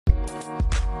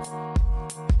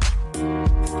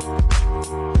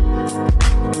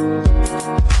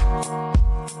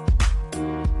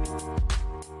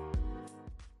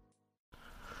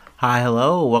Hi,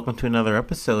 hello. Welcome to another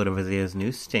episode of Isaiah's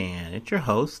Newsstand. It's your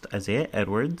host, Isaiah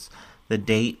Edwards. The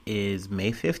date is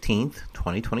May 15th,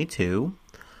 2022.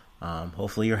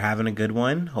 Hopefully you're having a good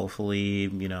one. Hopefully,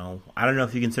 I don't know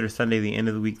if you consider Sunday the end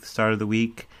of the week, the start of the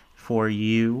week for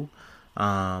you.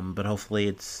 But hopefully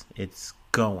it's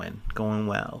going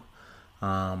well.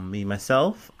 Me,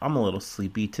 myself, I'm a little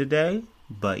sleepy today,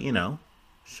 but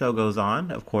show goes on,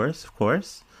 of course.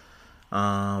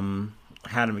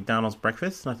 Had a McDonald's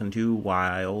breakfast, nothing too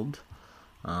wild.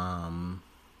 What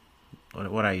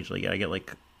I usually get, I get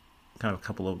like kind of a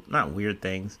couple of not weird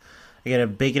things. I get a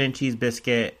bacon and cheese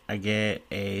biscuit. I get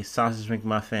a sausage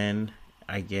McMuffin.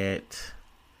 I get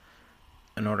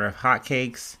an order of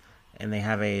hotcakes, and they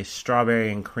have a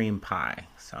strawberry and cream pie.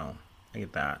 So I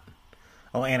get that.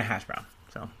 Oh, and a hash brown.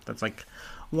 So that's like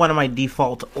one of my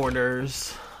default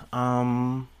orders.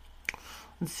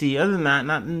 Let's see, other than that,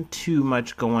 nothing too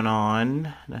much going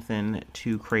on. Nothing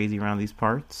too crazy around these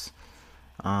parts.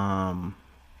 Let's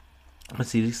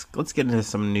see, let's get into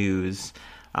some news.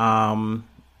 And,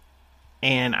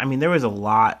 there was a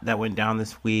lot that went down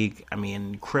this week.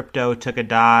 Crypto took a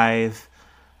dive.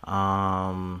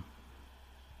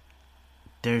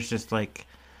 There's just,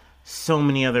 so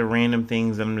many other random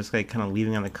things that I'm just, kind of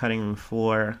leaving on the cutting room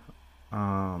floor.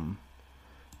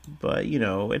 But,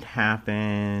 it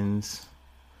happens.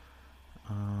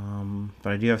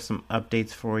 But I do have some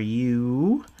updates for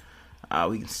you.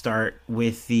 We can start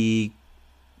with the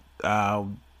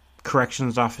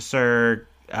corrections officer,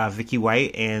 Vicky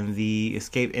White, and the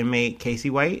escaped inmate, Casey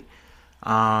White.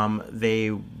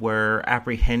 They were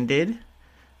apprehended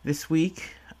this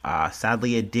week.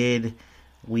 Sadly, it did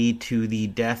lead to the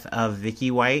death of Vicky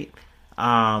White.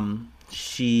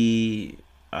 She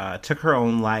took her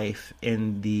own life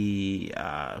in the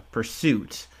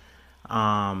pursuit.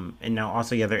 And now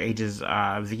also, their ages,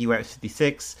 Vicky White was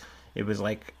 56. It was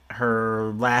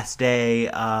her last day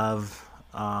of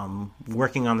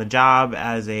working on the job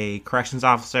as a corrections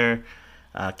officer.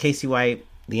 Casey White,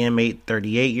 the inmate,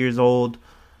 38 years old.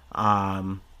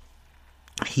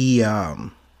 He,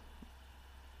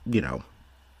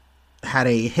 had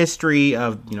a history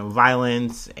of,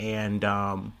 violence and,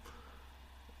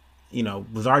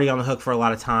 was already on the hook for a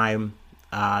lot of time.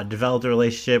 Developed a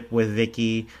relationship with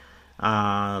Vicky.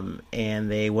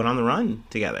 And they went on the run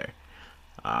together.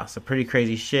 So pretty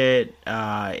crazy shit.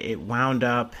 It wound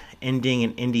up ending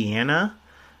in Indiana.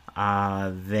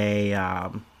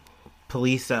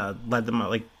 Police led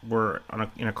them, were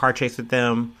in a car chase with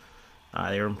them.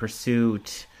 They were in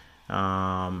pursuit.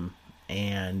 And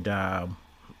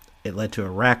it led to a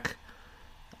wreck.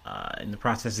 In the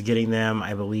process of getting them,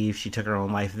 I believe she took her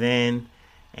own life then.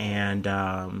 And,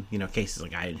 cases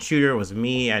I didn't shoot her, it wasn't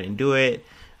me, I didn't do it.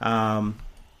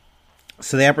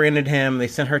 So they apprehended him. They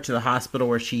sent her to the hospital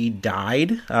where she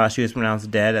died. She was pronounced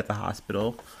dead at the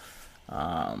hospital.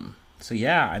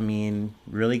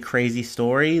 Really crazy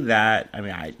story that,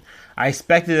 I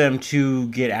expected them to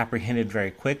get apprehended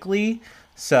very quickly.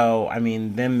 So,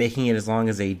 them making it as long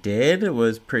as they did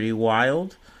was pretty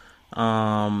wild.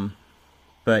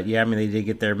 But yeah, they did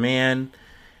get their man.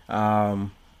 I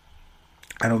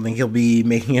don't think he'll be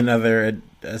making another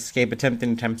escape attempt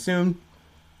anytime soon.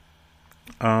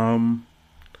 But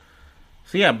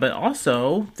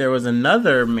also there was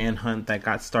another manhunt that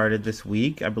got started this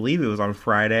week. I believe it was on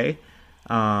Friday.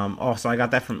 Also I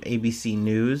got that from ABC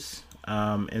News.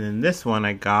 And then this one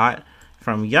I got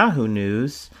from Yahoo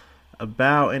News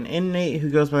about an inmate who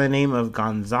goes by the name of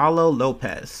Gonzalo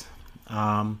Lopez.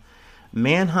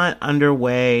 Manhunt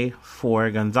underway for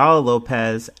Gonzalo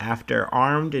Lopez after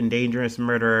armed and dangerous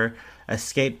murderer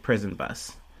escaped prison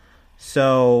bus.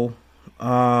 So,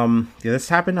 this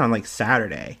happened on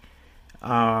Saturday.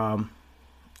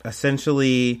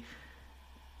 Essentially,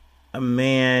 a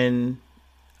man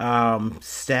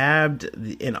stabbed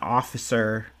an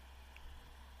officer.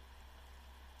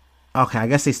 Okay, I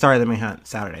guess they started the manhunt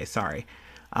Saturday. Sorry.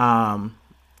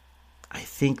 I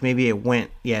think maybe it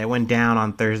went down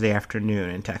on Thursday afternoon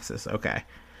in Texas. Okay.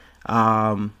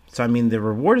 The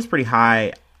reward is pretty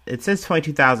high. It says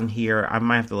 $22,000 here. I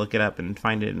might have to look it up and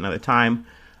find it another time.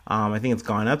 I think it's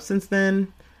gone up since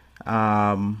then.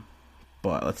 But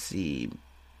let's see.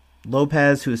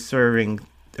 Lopez, who is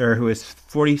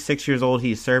 46 years old,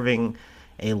 he's serving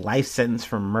a life sentence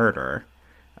for murder.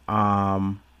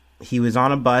 He was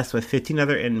on a bus with 15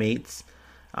 other inmates.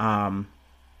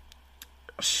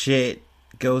 Shit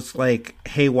goes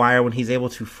haywire when he's able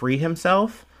to free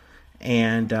himself,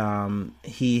 and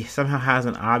he somehow has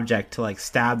an object to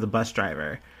stab the bus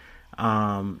driver.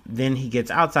 Then he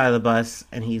gets outside of the bus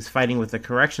and he's fighting with the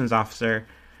corrections officer.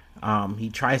 He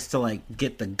tries to like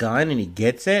get the gun and he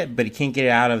gets it, but he can't get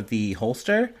it out of the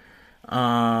holster.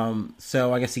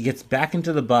 So I guess he gets back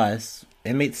into the bus,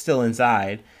 inmate's still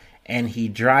inside, and he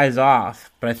drives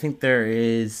off. But I think there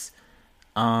is,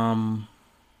 let's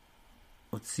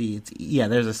see,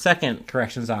 there's a second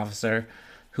corrections officer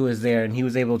who was there, and he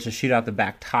was able to shoot out the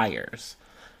back tires.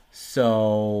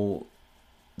 So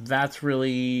that's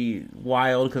really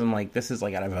wild because I'm like, this is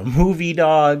like out of a movie,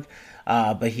 dog.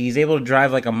 But he's able to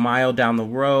drive like a mile down the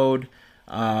road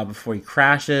before he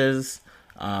crashes.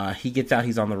 He gets out,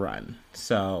 he's on the run.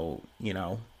 So,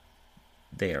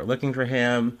 they are looking for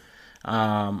him.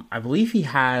 I believe he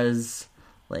has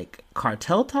like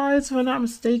cartel ties, if I'm not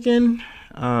mistaken.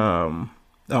 I'm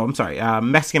sorry,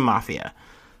 Mexican Mafia.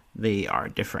 They are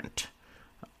different.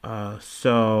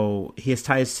 So he has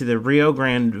ties to the Rio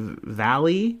Grande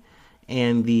Valley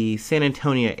and the San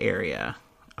Antonio area.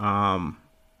 So,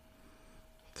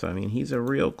 I mean, he's a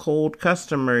real cold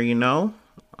customer,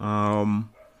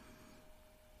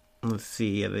 Let's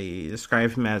see. They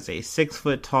describe him as a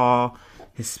 6-foot tall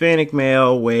Hispanic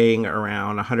male weighing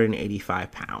around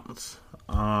 185 pounds.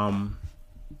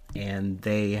 And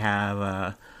they have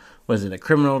a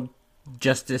criminal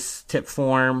justice tip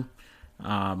form.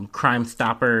 Crime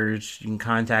Stoppers, you can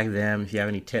contact them if you have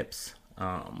any tips.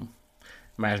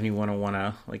 Imagine you want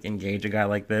to like engage a guy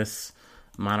like this,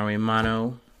 mano a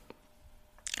mano.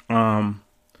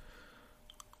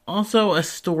 Also a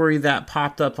story that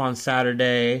popped up on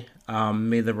Saturday,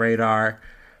 made the radar.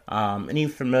 Any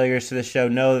familiars to the show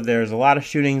know that there's a lot of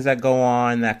shootings that go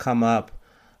on, that come up.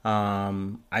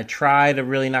 I try to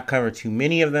really not cover too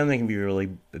many of them. They can be really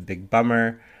a big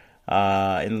bummer.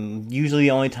 And usually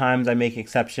the only times I make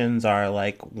exceptions are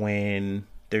like when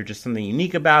there's just something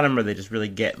unique about them or they just really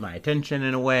get my attention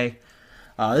in a way.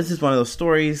 This is one of those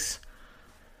stories.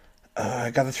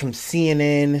 I got this from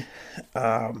CNN.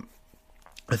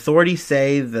 Authorities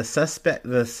say the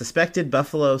suspected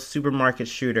Buffalo supermarket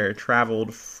shooter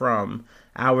traveled from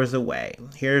hours away.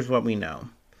 Here's what we know.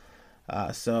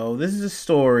 So this is a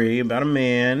story about a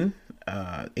man,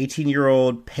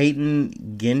 18-year-old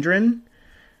Peyton Gendron.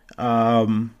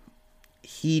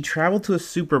 He traveled to a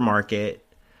supermarket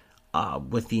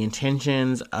with the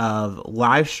intentions of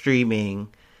live streaming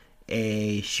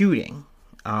a shooting.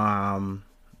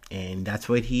 And that's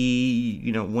what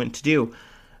he, went to do.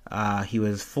 He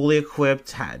was fully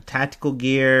equipped, had tactical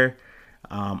gear,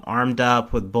 armed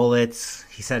up with bullets.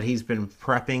 He said he's been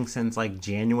prepping since like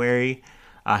January.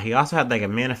 He also had like a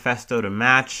manifesto to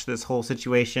match this whole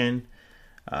situation.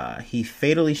 He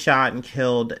fatally shot and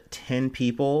killed 10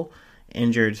 people,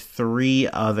 injured 3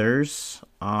 others.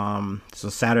 So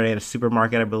Saturday at a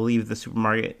supermarket, I believe the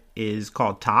supermarket is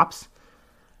called Tops.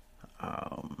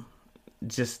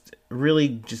 Just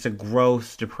a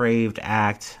gross, depraved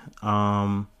act.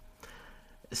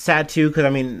 Sad too, because I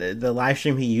mean, the live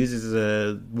stream he uses is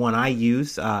the one I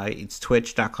use. It's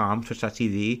twitch.com,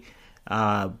 twitch.tv.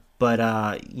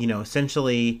 But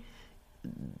essentially,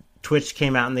 Twitch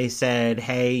came out and they said,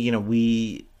 hey,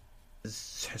 as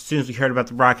soon as we heard about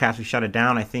the broadcast, we shut it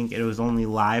down. I think it was only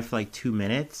live for like 2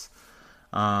 minutes.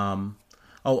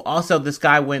 Also, this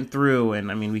guy went through, and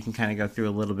I mean, we can kind of go through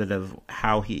a little bit of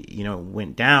how he,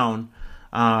 went down.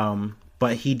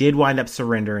 But he did wind up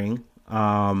surrendering.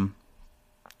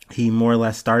 He more or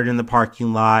less started in the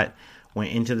parking lot,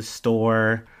 went into the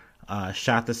store,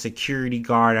 shot the security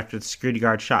guard after the security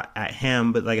guard shot at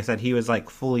him. But like I said, he was like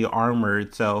fully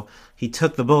armored, so he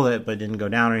took the bullet but didn't go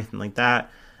down or anything like that.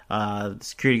 The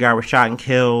security guard was shot and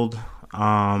killed.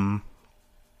 But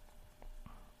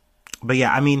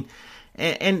yeah, I mean,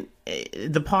 and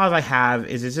the pause I have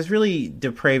is it's just really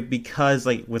depraved because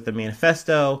like with the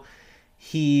manifesto,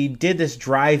 he did this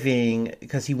driving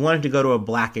because he wanted to go to a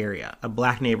black area, a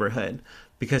black neighborhood,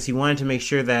 because he wanted to make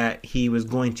sure that he was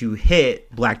going to hit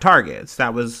black targets.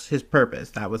 That was his purpose.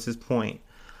 That was his point.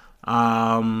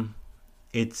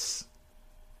 It's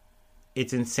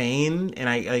insane. And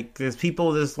I like, there's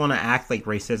people that just want to act like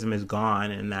racism is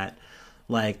gone and that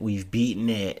like we've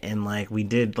beaten it and like we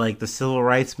did like the civil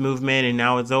rights movement and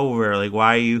now it's over. Like,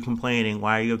 why are you complaining?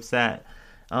 Why are you upset?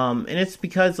 And it's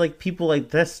because like people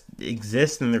like this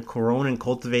exist and they're grown and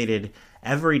cultivated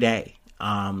every day.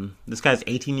 This guy's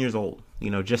 18 years old,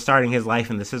 just starting his life,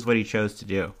 and this is what he chose to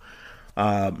do.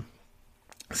 Some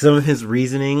of his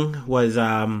reasoning was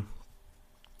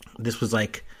this was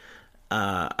like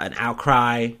an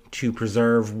outcry to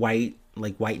preserve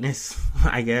whiteness,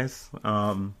 I guess,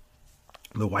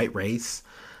 the white race.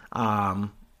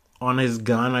 On his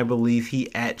gun, I believe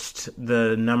he etched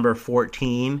the number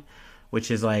 14, which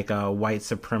is like a white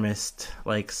supremacist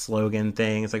like slogan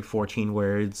thing. It's like 14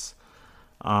 words.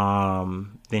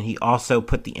 Then he also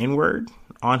put the N-word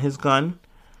on his gun.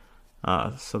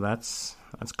 So that's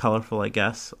colorful, I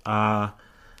guess.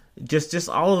 Just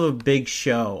all of a big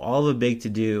show, all of a big to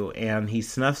do, and he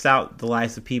snuffs out the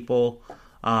lives of people.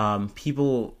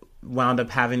 People wound up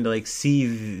having to like see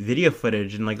video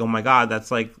footage and like, oh my god,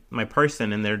 that's like my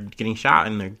person, and they're getting shot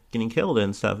and they're getting killed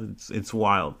and stuff. It's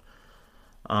wild.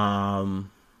 You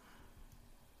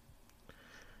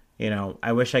know,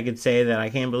 I wish I could say that I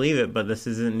can't believe it, but this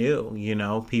isn't new. You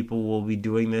know, people will be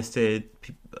doing this to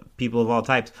people of all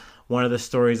types. One of the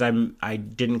stories I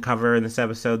didn't cover in this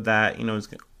episode that, you know,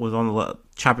 was on the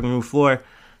chopping room floor.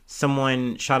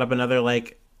 Someone shot up another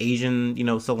like Asian, you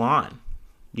know, salon,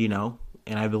 you know,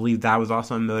 and I believe that was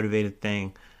also a motivated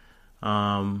thing.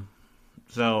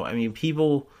 So, I mean,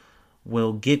 people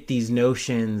will get these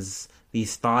notions,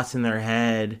 these thoughts in their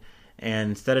head,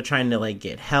 and instead of trying to like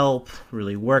get help,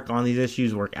 really work on these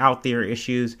issues, work out their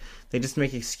issues, they just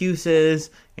make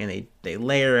excuses and they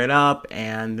layer it up,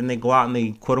 and then they go out and they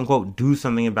quote unquote do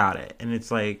something about it. And it's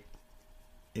like,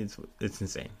 it's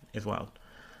insane. It's wild.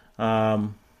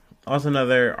 Also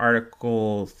another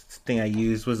article thing I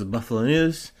used was the Buffalo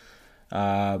News.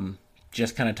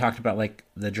 Just kind of talked about like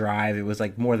the drive. It was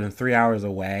like more than 3 hours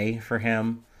away for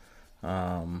him.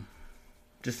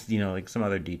 Just, you know, like some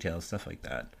other details, stuff like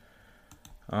that.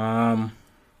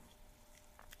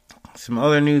 Some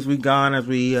other news we got as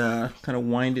we kind of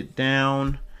wind it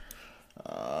down.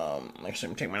 Actually,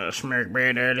 I'm taking my little smirk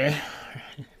break early.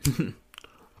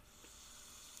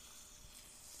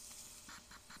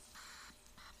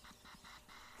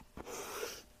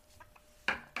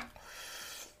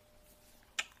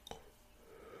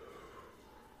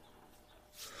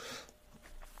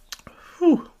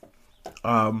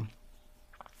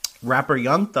 Rapper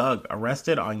Young Thug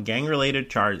arrested on gang-related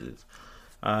charges.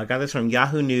 Got this from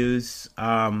Yahoo News.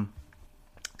 Kind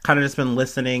of just been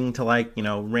listening to like, you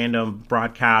know, random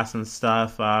broadcasts and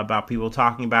stuff about people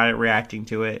talking about it, reacting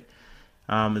to it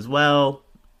as well.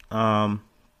 Let's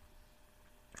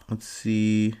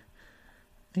see.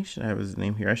 I think I should have his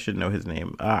name here. I should know his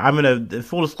name. I'm gonna,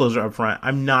 full disclosure up front,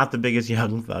 I'm not the biggest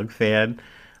Young Thug fan.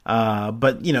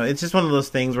 But, you know, it's just one of those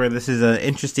things where this is an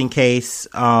interesting case.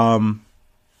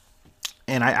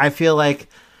 And I feel like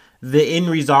the end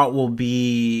result will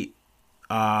be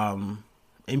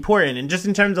important. And just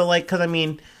in terms of, like, because, I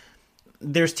mean,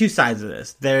 there's two sides of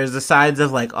this. There's the sides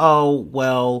of, like, oh,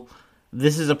 well,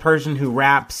 this is a person who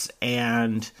raps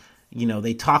and, you know,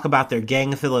 they talk about their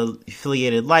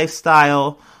gang-affiliated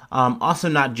lifestyle. Also,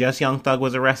 not just Young Thug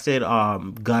was arrested.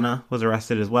 Gunna was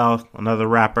arrested as well, another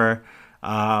rapper.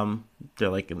 They're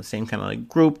like in the same kind of like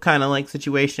group kind of like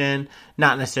situation,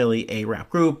 not necessarily a rap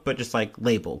group, but just like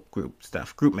label group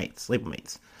stuff, group mates, label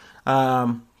mates.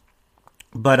 But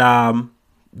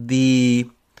the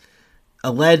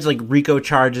alleged like RICO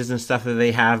charges and stuff that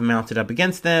they have mounted up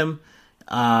against them,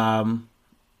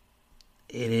 it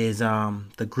is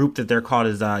the group that they're called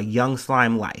is Young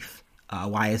Slime Life,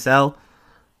 YSL.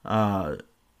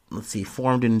 Let's see,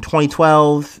 formed in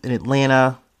 2012 in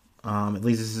Atlanta. At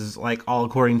least this is like all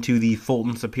according to the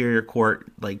Fulton Superior Court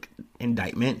like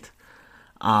indictment.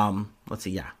 Let's see,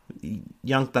 yeah,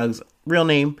 Young Thug's real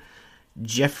name,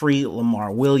 Jeffrey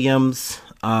Lamar Williams.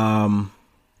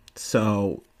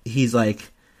 So he's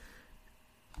like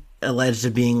alleged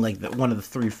of being like one of the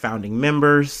three founding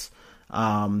members.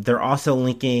 They're also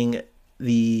linking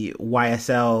the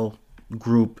YSL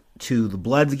group to the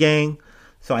Bloods gang.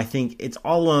 So I think it's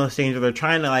all one of those things where they're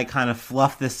trying to like kind of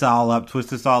fluff this all up,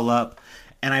 twist this all up.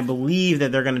 And I believe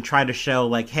that they're going to try to show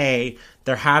like, hey,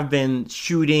 there have been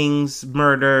shootings,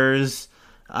 murders,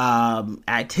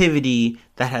 activity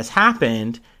that has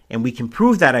happened. And we can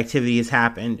prove that activity has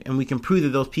happened. And we can prove that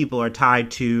those people are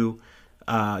tied to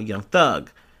Young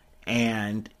Thug.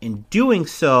 And in doing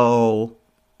so,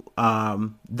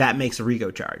 that makes a RICO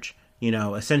charge. You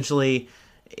know, essentially,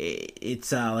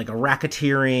 it's like a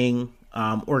racketeering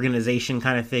organization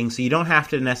kind of thing. So you don't have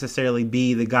to necessarily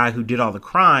be the guy who did all the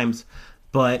crimes,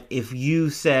 but if you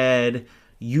said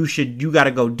you got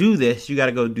to go do this, you got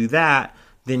to go do that,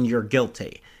 then you're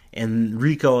guilty. And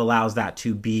RICO allows that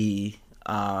to be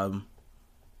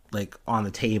like on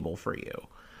the table for you.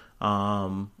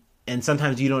 And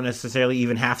sometimes you don't necessarily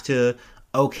even have to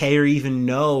okay or even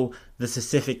know the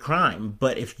specific crime,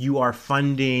 but if you are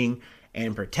funding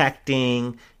and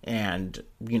protecting and,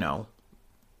 you know,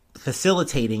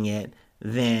 facilitating it,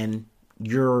 then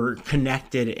you're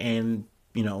connected and,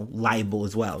 you know, liable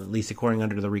as well, at least according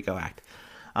under the RICO Act.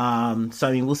 So,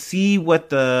 I mean, we'll see what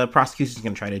the prosecution is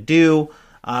going to try to do.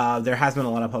 There has been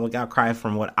a lot of public outcry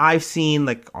from what I've seen,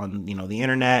 like on, the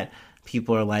internet.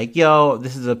 People are like, yo,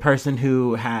 this is a person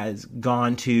who has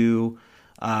gone to,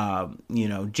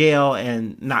 jail,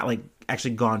 and not like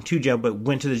actually gone to jail, but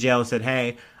went to the jail and said,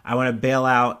 hey, I want to bail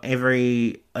out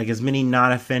as many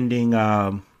non-offending,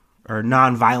 or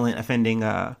non-violent offending,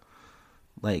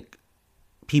 like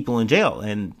people in jail.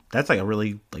 And that's like a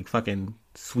really like fucking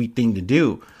sweet thing to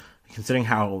do, considering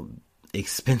how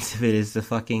expensive it is to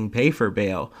fucking pay for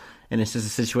bail. And it's just a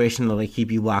situation that like keep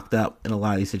you locked up in a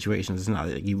lot of these situations. It's not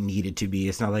like you need it to be.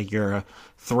 It's not like you're a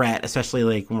threat, especially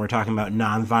like when we're talking about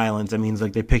non-violence. That means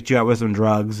like they picked you up with some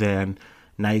drugs and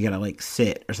now you gotta like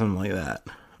sit or something like that.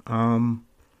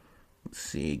 Let's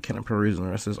see, kind of perusing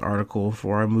the rest of this article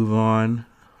before I move on.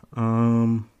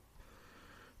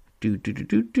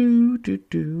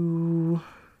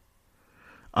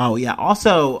 Oh yeah,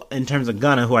 also in terms of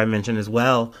Gunna, who I mentioned as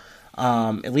well,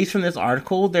 at least from this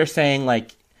article, they're saying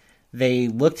like they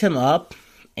looked him up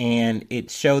and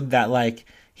it showed that like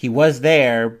he was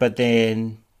there, but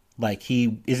then like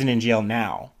he isn't in jail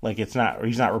now. Like he's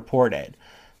not reported.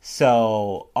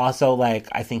 So also like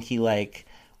I think he like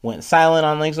went silent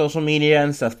on like social media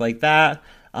and stuff like that.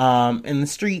 In the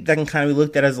street, that can kind of be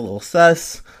looked at as a little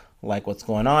sus. Like, what's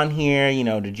going on here?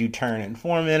 Did you turn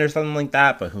informant or something like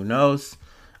that? But who knows?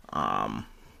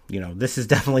 This is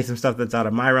definitely some stuff that's out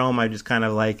of my realm. I've just kind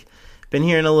of like been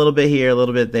hearing a little bit here, a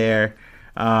little bit there.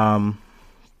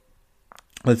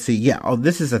 Let's see. Yeah. Oh,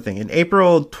 this is the thing. In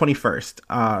April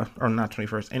 21st, or not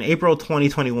 21st, in April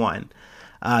 2021,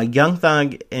 Young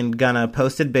Thug and Gunna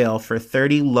posted bail for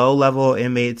 30 low-level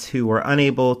inmates who were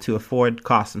unable to afford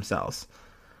costs themselves.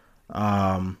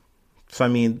 So, I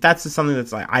mean, that's just something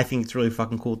that's like, I think it's a really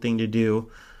fucking cool thing to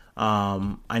do.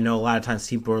 I know a lot of times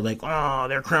people are like, oh,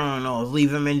 they're criminals,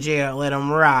 leave them in jail, let them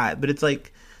rot. But it's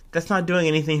like, that's not doing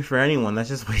anything for anyone. That's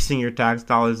just wasting your tax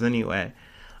dollars anyway.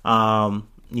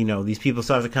 These people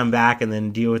still have to come back and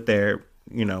then deal with their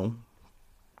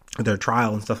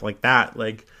trial and stuff like that.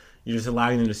 Like, you're just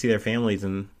allowing them to see their families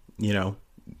and,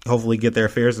 hopefully get their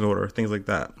affairs in order, things like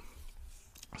that.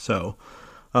 So,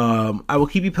 I will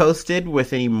keep you posted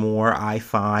with any more I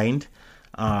find.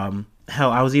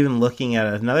 Hell, I was even looking at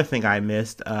another thing I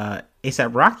missed.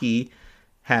 ASAP Rocky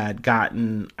had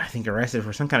gotten, I think, arrested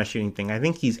for some kind of shooting thing. I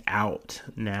think he's out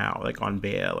now, like on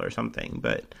bail or something.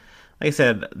 But like I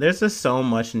said, there's just so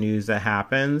much news that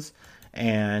happens.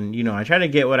 And, I try to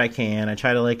get what I can. I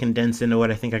try to like condense into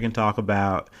what I think I can talk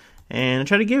about. And I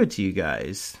try to give it to you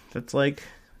guys. That's like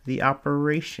the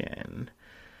operation.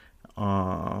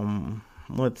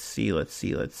 Let's see.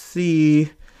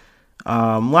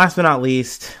 Last but not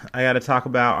least, I got to talk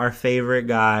about our favorite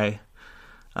guy,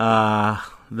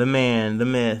 the man, the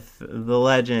myth, the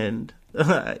legend,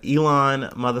 Elon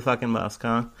motherfucking Musk,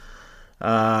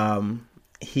 huh?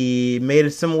 He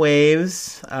made some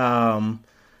waves. I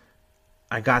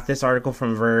got this article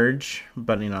from Verge,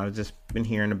 but I've just been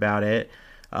hearing about it.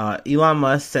 Elon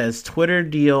Musk says Twitter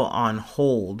deal on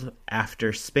hold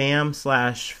after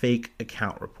spam/fake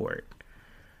account report.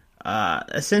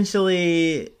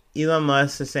 Essentially, Elon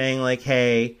Musk is saying like,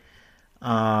 hey,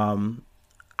 I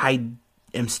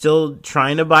am still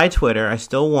trying to buy Twitter. I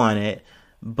still want it.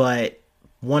 But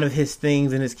one of his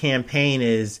things in his campaign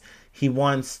is he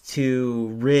wants to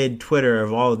rid Twitter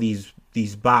of all of these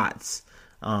bots,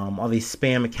 all these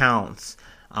spam accounts,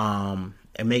 and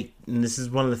this is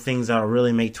one of the things that will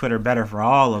really make Twitter better for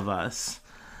all of us.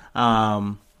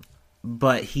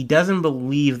 But he doesn't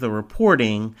believe the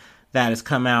reporting that has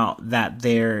come out that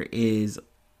there is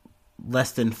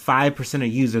less than 5% of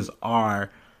users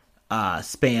are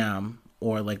spam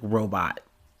or like robot,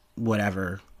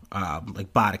 whatever,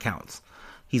 like bot accounts.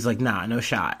 He's like, nah, no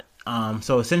shot.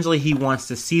 So essentially he wants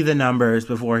to see the numbers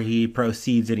before he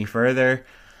proceeds any further.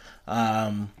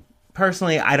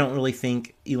 Personally, I don't really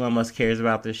think Elon Musk cares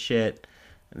about this shit.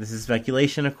 This is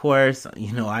speculation, of course.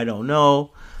 I don't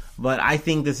know. But I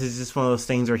think this is just one of those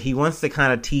things where he wants to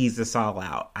kind of tease this all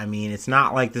out. I mean, it's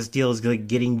not like this deal is like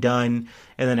getting done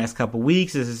in the next couple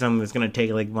weeks. This is something that's going to take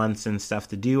like months and stuff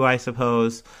to do, I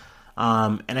suppose.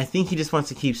 And I think he just wants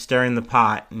to keep stirring the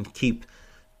pot and keep,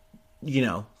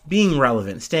 being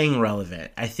relevant, staying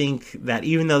relevant. I think that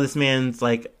even though this man's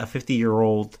like a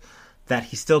 50-year-old, that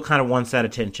he still kind of wants that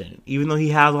attention. Even though he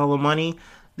has all the money,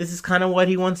 this is kind of what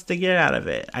he wants to get out of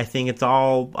it. I think it's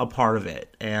all a part of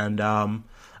it. And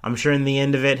I'm sure in the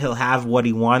end of it, he'll have what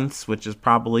he wants, which is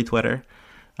probably Twitter.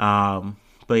 But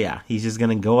yeah, he's just going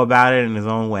to go about it in his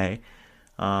own way.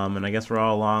 And I guess we're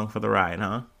all along for the ride,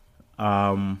 huh?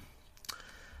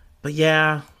 But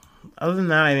yeah, other than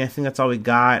that, I think that's all we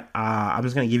got. I'm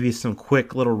just going to give you some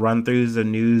quick little run-throughs of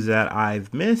news that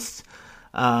I've missed.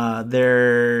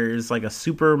 There's like a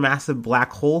super massive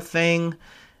black hole thing.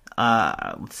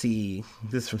 Let's see.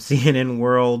 This is from CNN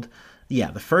World.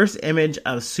 Yeah, the first image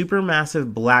of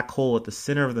supermassive black hole at the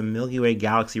center of the Milky Way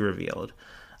galaxy revealed.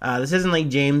 This isn't like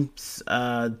James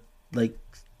like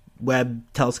Webb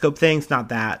telescope thing. It's not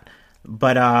that,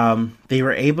 but they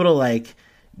were able to like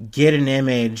get an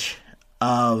image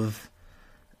of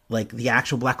like the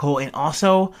actual black hole, and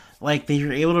also like they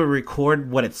were able to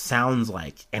record what it sounds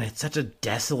like, and it's such a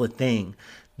desolate thing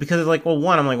because it's like, well,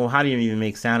 one, I'm like, well, how do you even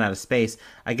make sound out of space?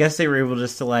 I guess they were able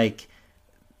just to like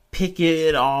pick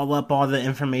it all up, all the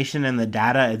information and the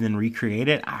data, and then recreate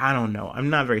it. I don't know. I'm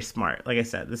not very smart. Like I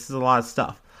said, this is a lot of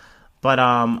stuff. But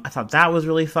I thought that was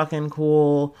really fucking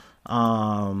cool. What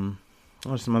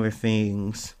are some other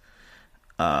things?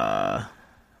 I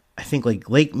think like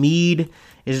Lake Mead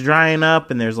is drying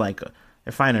up, and there's like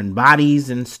they're finding bodies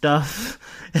and stuff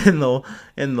in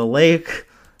the lake.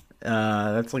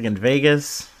 That's like in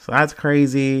Vegas, so that's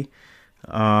crazy.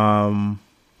 There's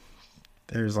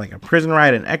like a prison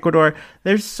riot in Ecuador.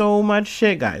 There's so much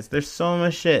shit, guys. There's so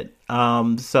much shit.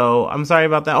 So I'm sorry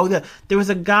about that. Oh, there was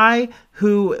a guy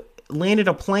who landed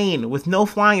a plane with no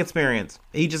flying experience.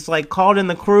 He just like called in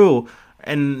the crew,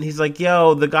 and he's like,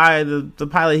 "Yo, the guy, the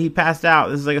pilot, he passed out.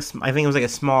 This is like I think it was like a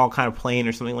small kind of plane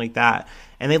or something like that."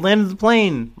 And they landed the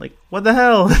plane. Like, what the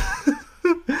hell?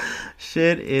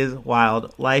 Shit is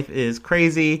wild. Life is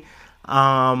crazy.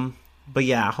 But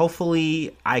yeah,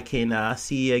 hopefully I can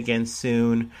see you again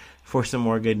soon for some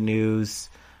more good news.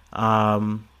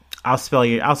 I'll spare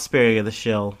you the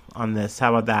shill on this.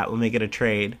 How about that? We'll make it a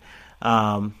trade.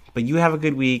 But you have a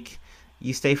good week.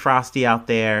 You stay frosty out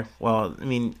there. Well, I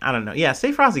mean, I don't know. Yeah,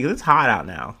 stay frosty because it's hot out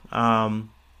now.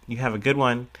 You have a good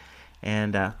one.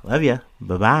 And love you.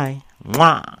 Bye-bye.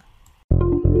 Mwah.